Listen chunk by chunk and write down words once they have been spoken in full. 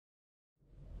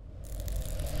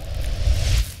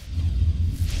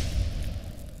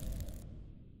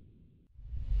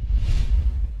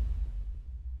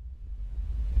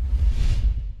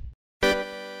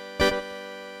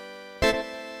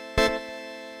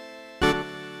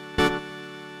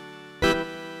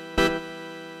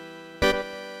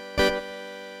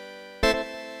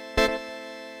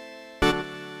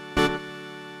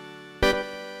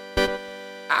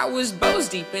I was balls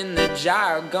deep in the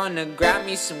jar, gonna grab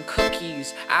me some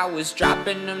cookies. I was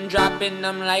dropping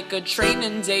them like a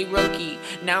training day rookie.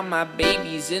 Now my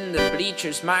baby's in the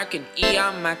bleachers marking E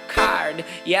on my card.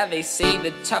 Yeah, they say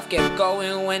the tough get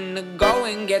going when the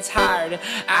going gets hard.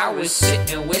 I was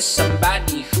sitting with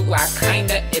somebody who I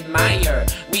kinda admire.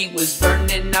 We was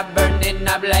burning up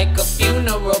like a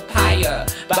funeral pyre.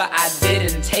 But I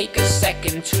didn't take a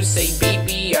second to say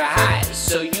baby you're hot.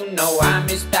 So you know I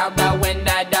missed out when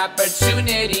that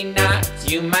opportunity knocks.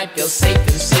 You might feel safe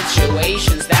in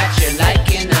situations that you're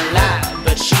liking a lot,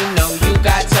 but you know you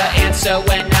got to answer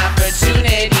when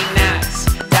opportunity knocks.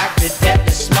 Dr. Death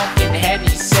is smoking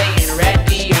heavy, saying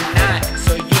ready or not.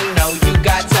 So you know you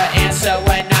got to answer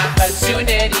when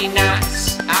opportunity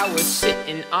knocks. I was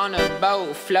sitting on a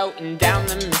boat floating down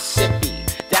the Mississippi,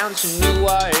 down to New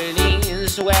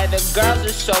Orleans, where the girls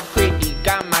are so pretty.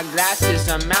 Got my glasses,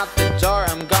 I'm out the door,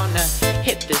 I'm gonna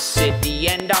hit the city.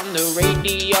 And on the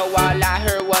radio all I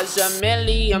heard was a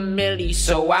milli.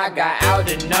 So I got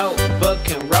out a notebook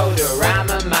and wrote a rhyme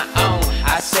of my own.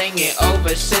 I sang it over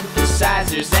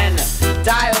synthesizers and a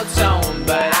dial tone,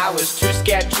 but I was too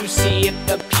scared to see if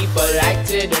the people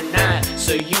liked it or not.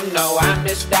 So you know I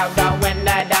missed out on when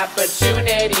that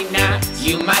opportunity knocked.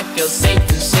 You might feel safe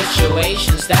in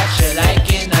situations that you're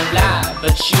liking a lot,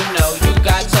 but you know you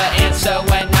got to answer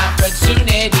when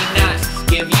opportunity knocks.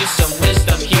 Give you some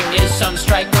wisdom, here is some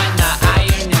strike when the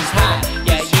iron is hot.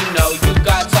 Yeah, you know you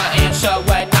got to answer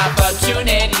when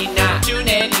opportunity knocks.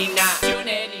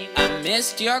 I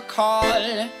missed your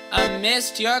call, I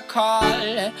missed your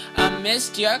call, I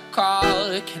missed your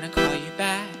call. Can I call you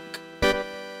back?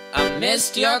 I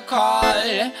missed your call,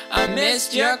 I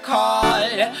missed your call,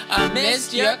 I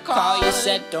missed your call. You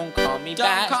said don't call me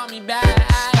back, don't call me back.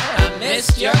 I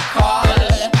missed your call,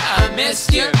 I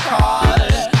missed your call,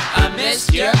 I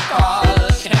missed your call.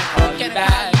 Can I call you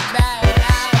back?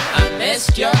 I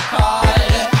missed your call,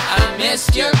 I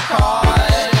missed your call,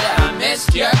 I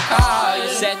missed your call. You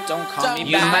said don't call me back.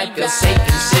 You might feel safe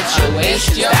in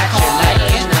situations that you're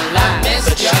liking a lot,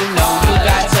 but you know you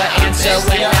got to answer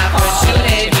when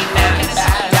opportunity knocks.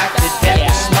 Dr. Death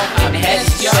is smoking heavy,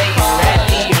 saying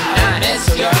ready or not.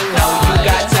 So you know you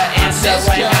got to answer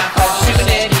when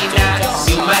opportunity knocks.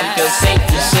 You might feel safe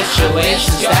in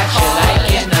situations that you're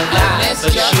liking a lot,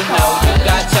 but you know you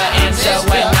got to answer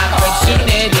when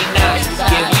opportunity knocks.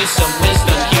 Give you some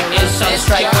wisdom, here is some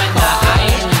strike when the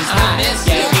iron is hot.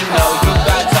 Yeah, you know you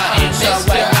got to answer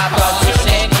when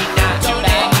opportunity knocks. I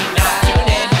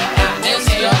miss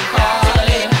your call,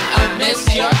 I miss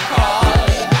your call,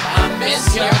 I miss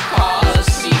your call.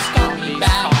 Please call me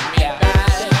back.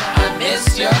 I miss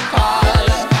your call,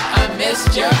 I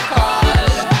missed your call.